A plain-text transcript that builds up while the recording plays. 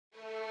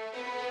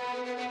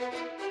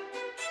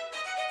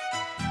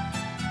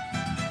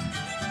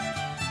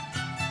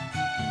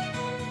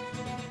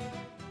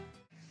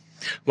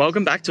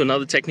Welcome back to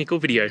another technical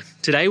video.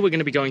 Today we're going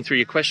to be going through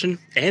your question,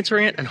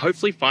 answering it, and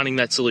hopefully finding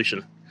that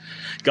solution.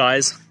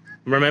 Guys,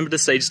 remember to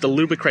stay just a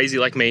little bit crazy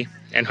like me,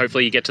 and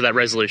hopefully you get to that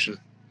resolution.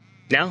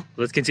 Now,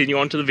 let's continue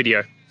on to the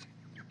video.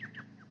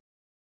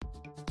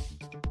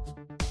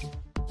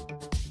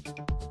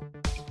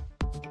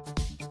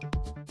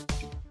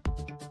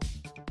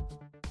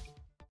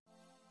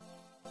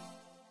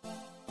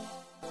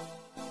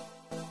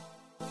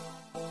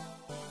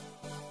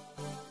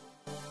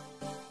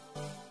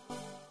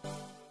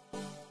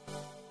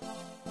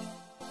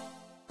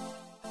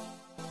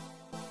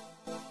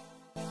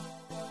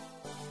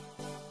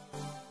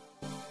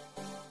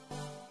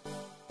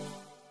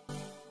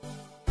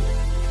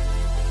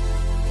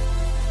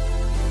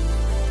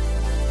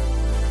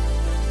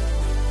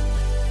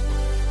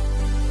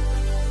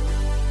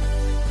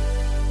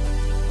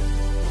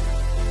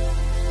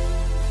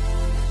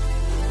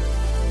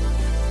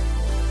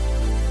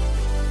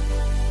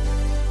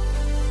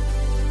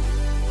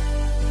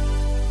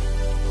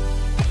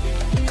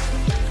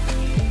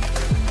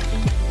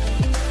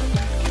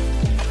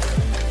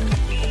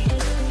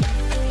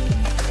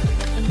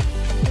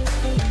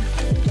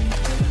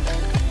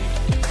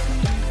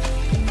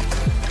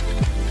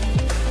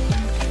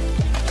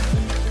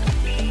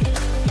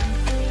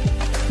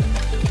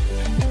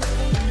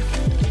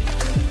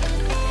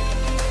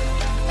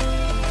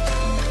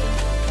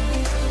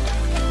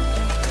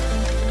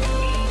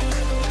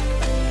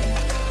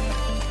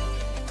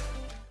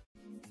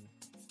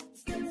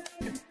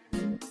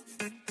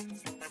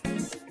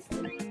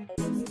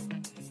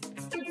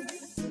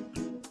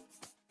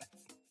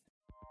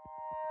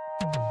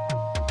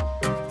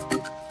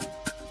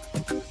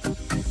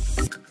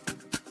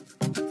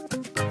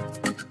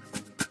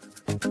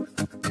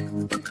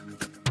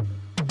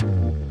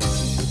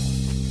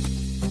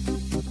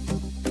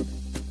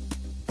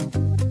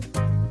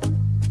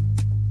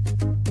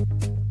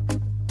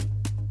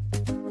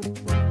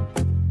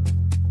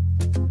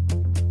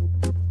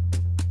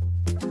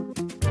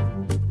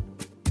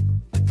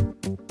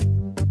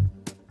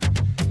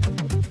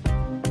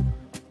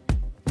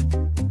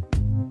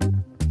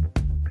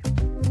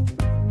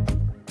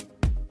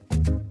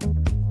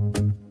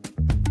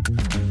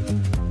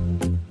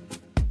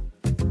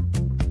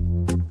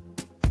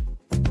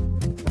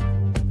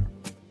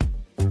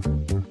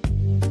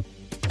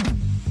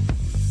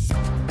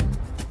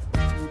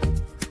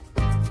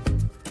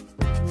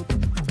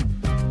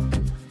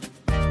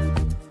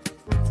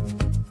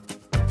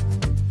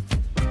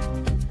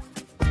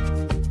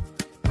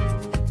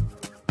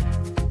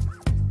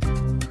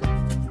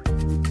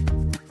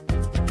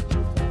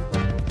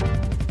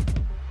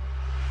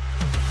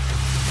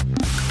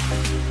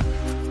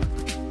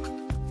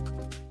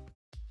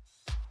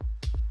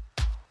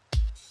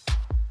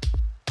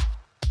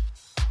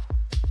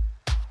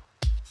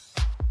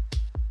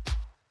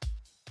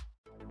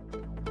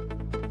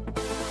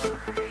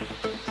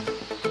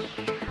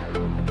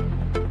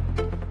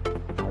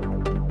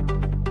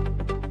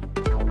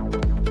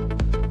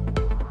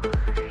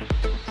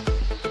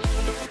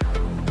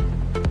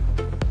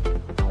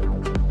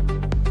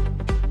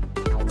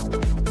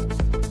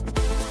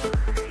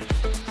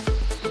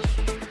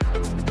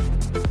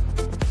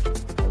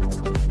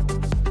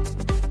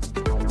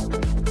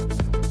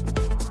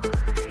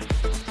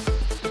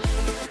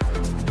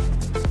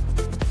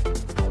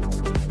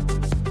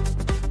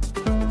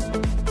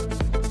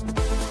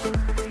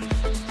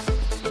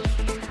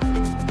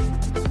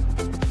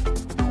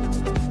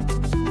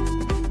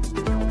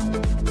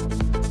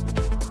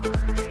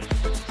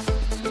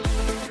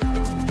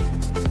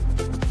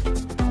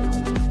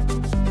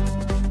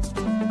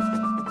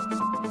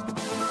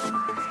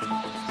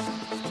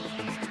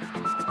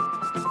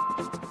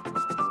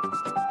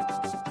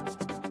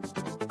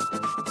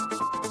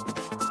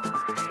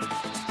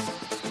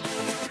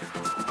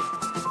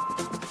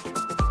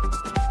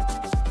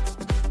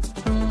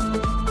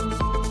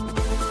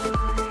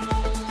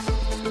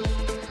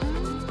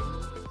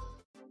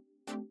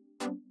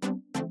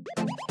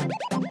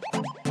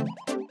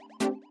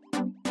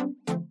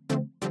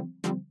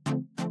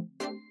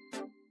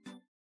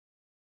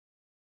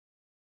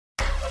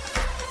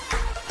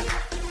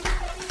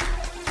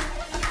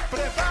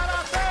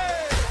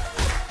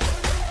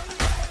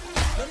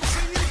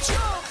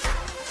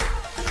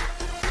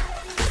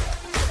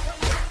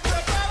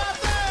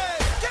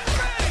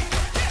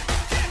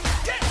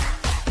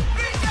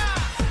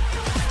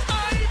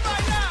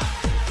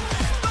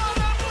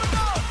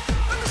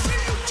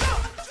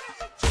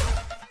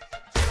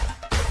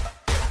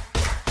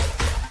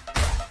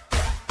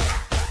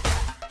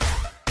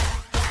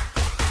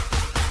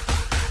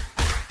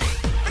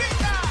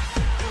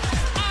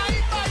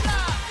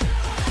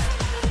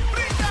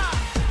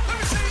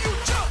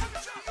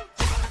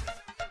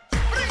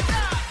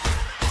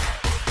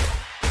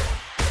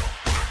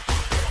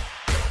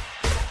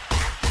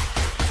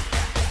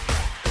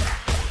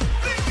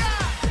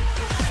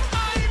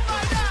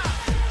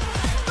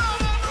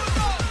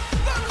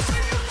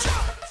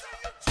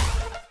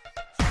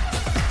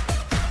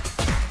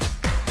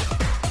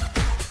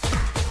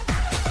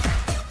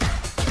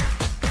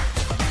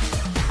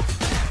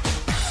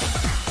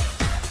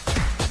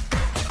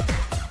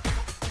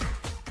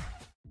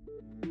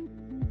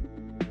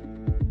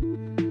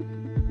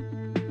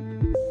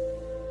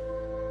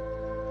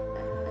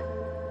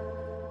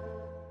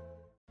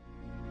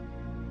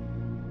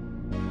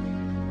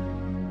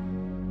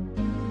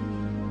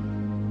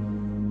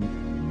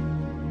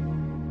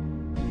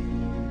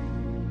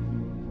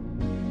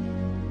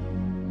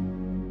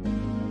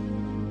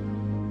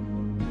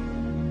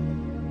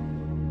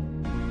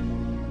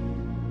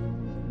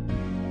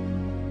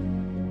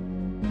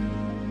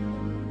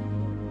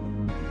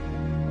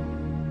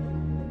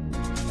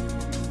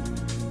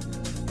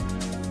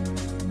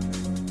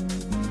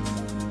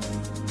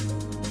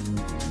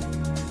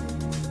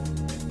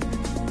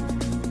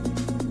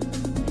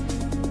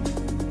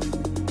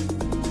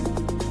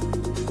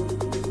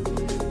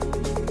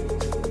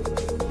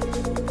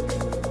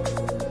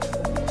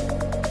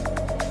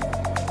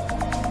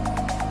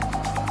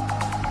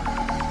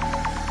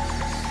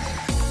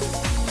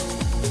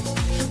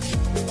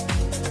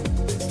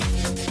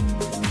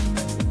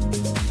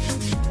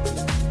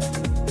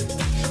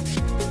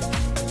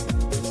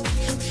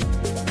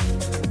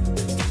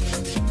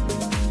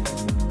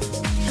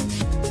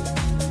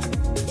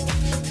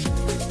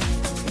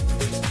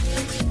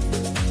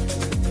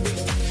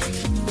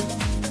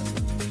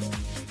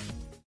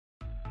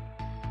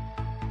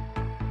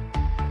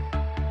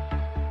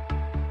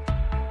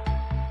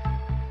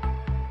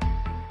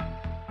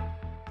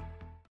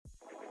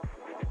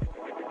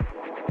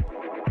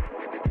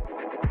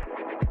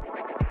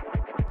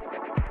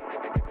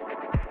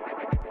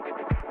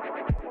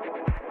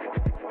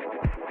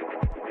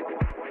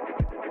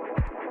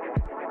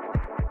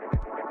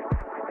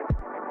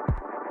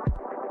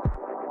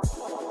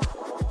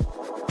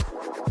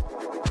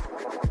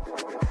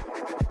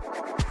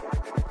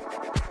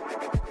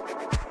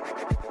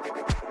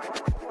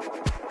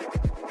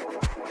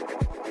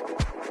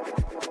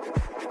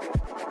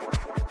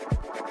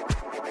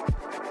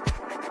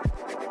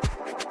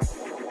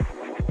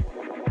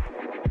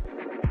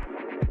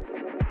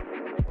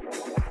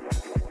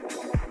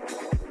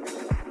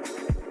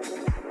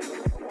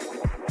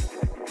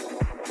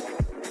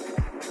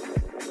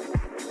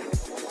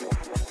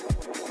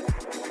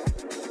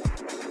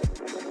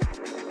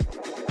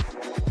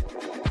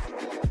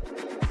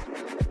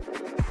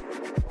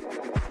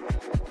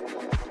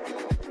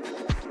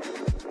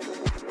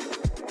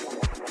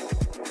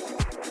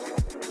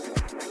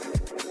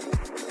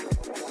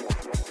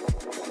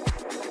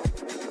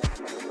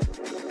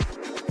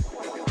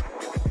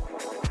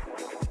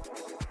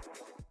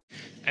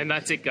 And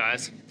that's it,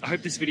 guys. I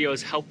hope this video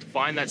has helped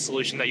find that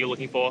solution that you're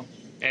looking for.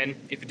 And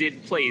if it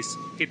did, please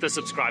hit the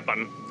subscribe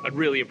button. I'd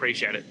really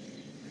appreciate it.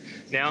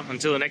 Now,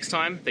 until the next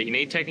time that you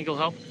need technical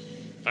help,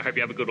 I hope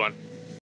you have a good one.